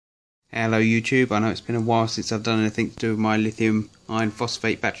Hello YouTube, I know it's been a while since I've done anything to do with my lithium iron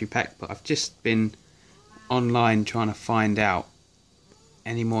phosphate battery pack, but I've just been online trying to find out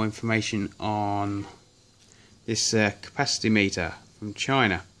any more information on this capacity meter from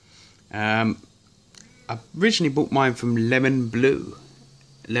China. I originally bought mine from Lemon Blue,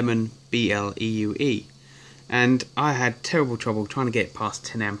 B-L-E-U-E, and I had terrible trouble trying to get it past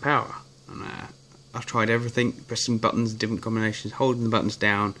 10 amp hour. And, I've tried everything, pressing buttons, different combinations, holding the buttons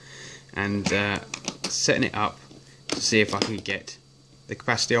down, and setting it up to see if I could get the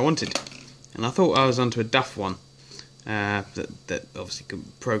capacity I wanted. And I thought I was onto a duff one that obviously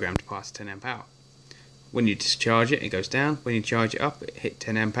could program to pass 10 amp hour. When you discharge it, it goes down. When you charge it up, it hit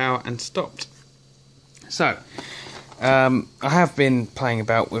 10 amp hour and stopped. So I have been playing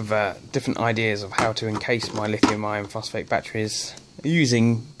about with different ideas of how to encase my lithium iron phosphate batteries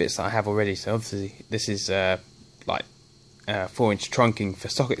using bits that I have already. So obviously this is like 4-inch trunking for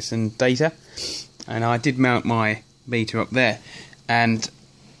sockets and data, and I did mount my meter up there, and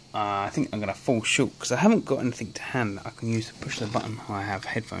I think I'm going to fall short because I haven't got anything to hand that I can use to push the button. I have a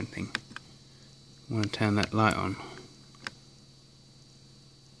headphone thing. I want to turn that light on.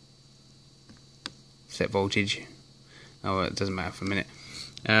 Set voltage. Oh, well, it doesn't matter for a minute.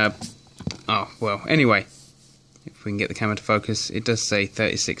 Oh well, anyway, if we can get the camera to focus, it does say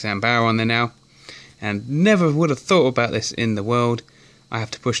 36 amp hour on there now, and never would have thought about this in the world. I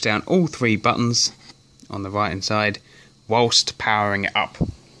have to push down all 3 buttons on the right hand side whilst powering it up.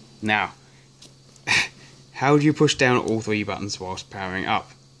 Now, how do you push down all 3 buttons whilst powering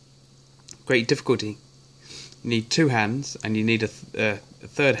up? Great difficulty. You need 2 hands, and you need a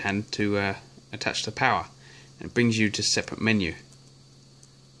third hand to attach the power, and it brings you to a separate menu.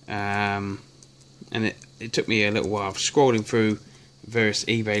 And it took me a little while scrolling through various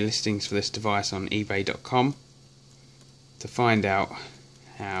eBay listings for this device on ebay.com to find out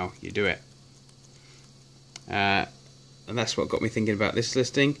how you do it. And that's what got me thinking about this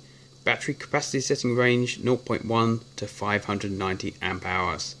listing. Battery capacity setting range 0.1 to 590 amp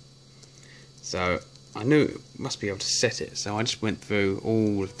hours. So I knew it must be able to set it, so I just went through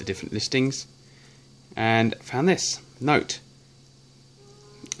all of the different listings and found this note.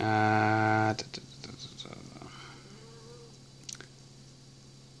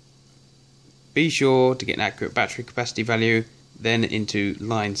 Be sure to get an accurate battery capacity value, then into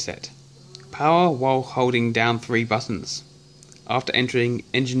line set. Power while holding down 3 buttons. After entering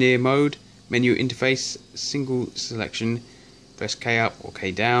engineer mode, menu interface, single selection, press K up or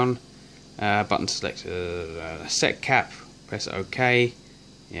K down, button select set cap, press OK.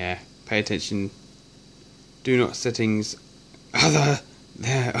 Yeah, pay attention. Do not settings other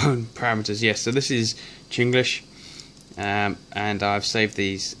their own parameters. Yes, so this is chinglish, and I've saved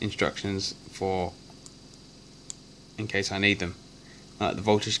these instructions for in case I need them. The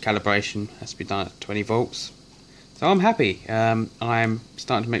voltage calibration has to be done at 20 volts. So I'm happy. I'm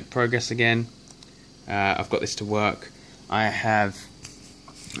starting to make progress again. I've got this to work. I have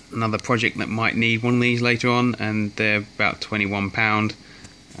another project that might need one of these later on, and they're about £21,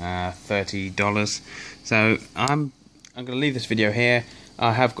 $30. So I'm going to leave this video here.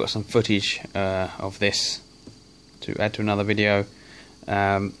 I have got some footage of this to add to another video,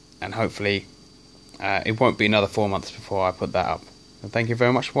 and hopefully it won't be another 4 months before I put that up. So thank you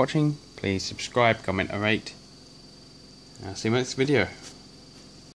very much for watching. Please subscribe, comment and rate. I'll see you in the next video.